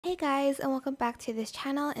Hey guys, and welcome back to this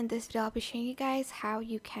channel. In this video I'll be showing you guys how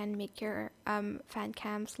you can make your fan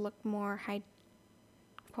cams look more high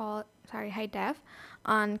def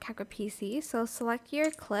on CapCut PC. So select your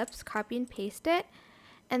clips, copy and paste it,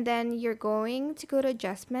 and then you're going to go to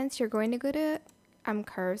adjustments, you're going to go to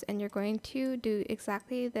curves, and you're going to do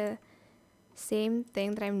exactly the same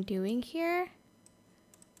thing that I'm doing here.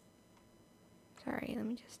 Sorry, let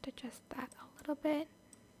me just adjust that a little bit.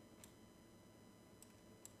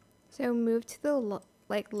 So move to the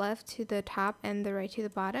left to the top and the right to the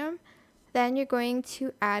bottom. Then you're going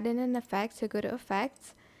to add in an effect. So go to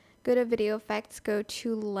effects, go to video effects, go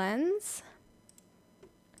to lens,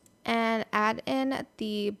 and add in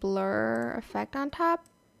the blur effect on top.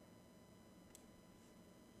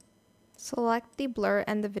 Select the blur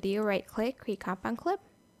and the video, right click, create compound clip.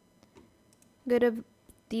 Go to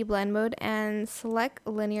the blend mode and select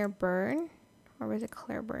linear burn, or was it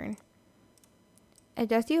clear burn?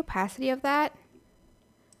 Adjust the opacity of that.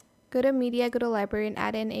 Go to media, go to library, and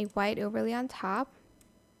add in a white overlay on top.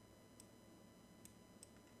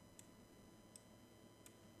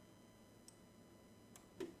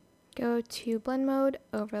 Go to blend mode,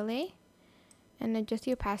 overlay, and adjust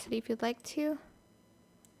the opacity if you'd like to.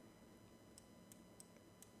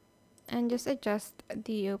 And just adjust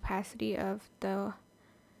the opacity of the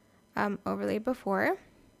overlay before.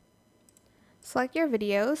 Select your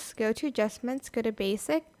videos, go to adjustments, go to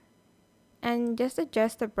basic, and just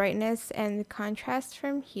adjust the brightness and the contrast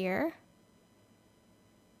from here.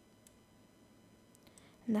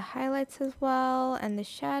 And the highlights as well, and the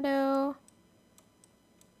shadow.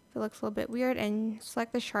 If it looks a little bit weird, and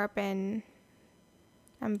select the sharpen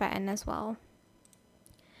button as well.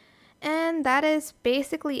 And that is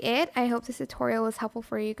basically it. I hope this tutorial was helpful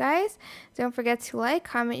for you guys. Don't forget to like,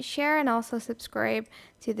 comment, share, and also subscribe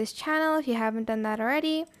to this channel if you haven't done that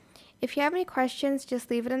already. If you have any questions, just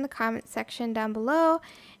leave it in the comment section down below,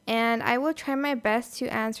 and I will try my best to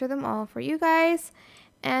answer them all for you guys.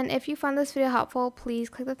 And if you found this video helpful, please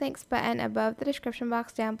click the thanks button above the description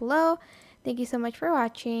box down below. Thank you so much for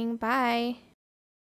watching. Bye!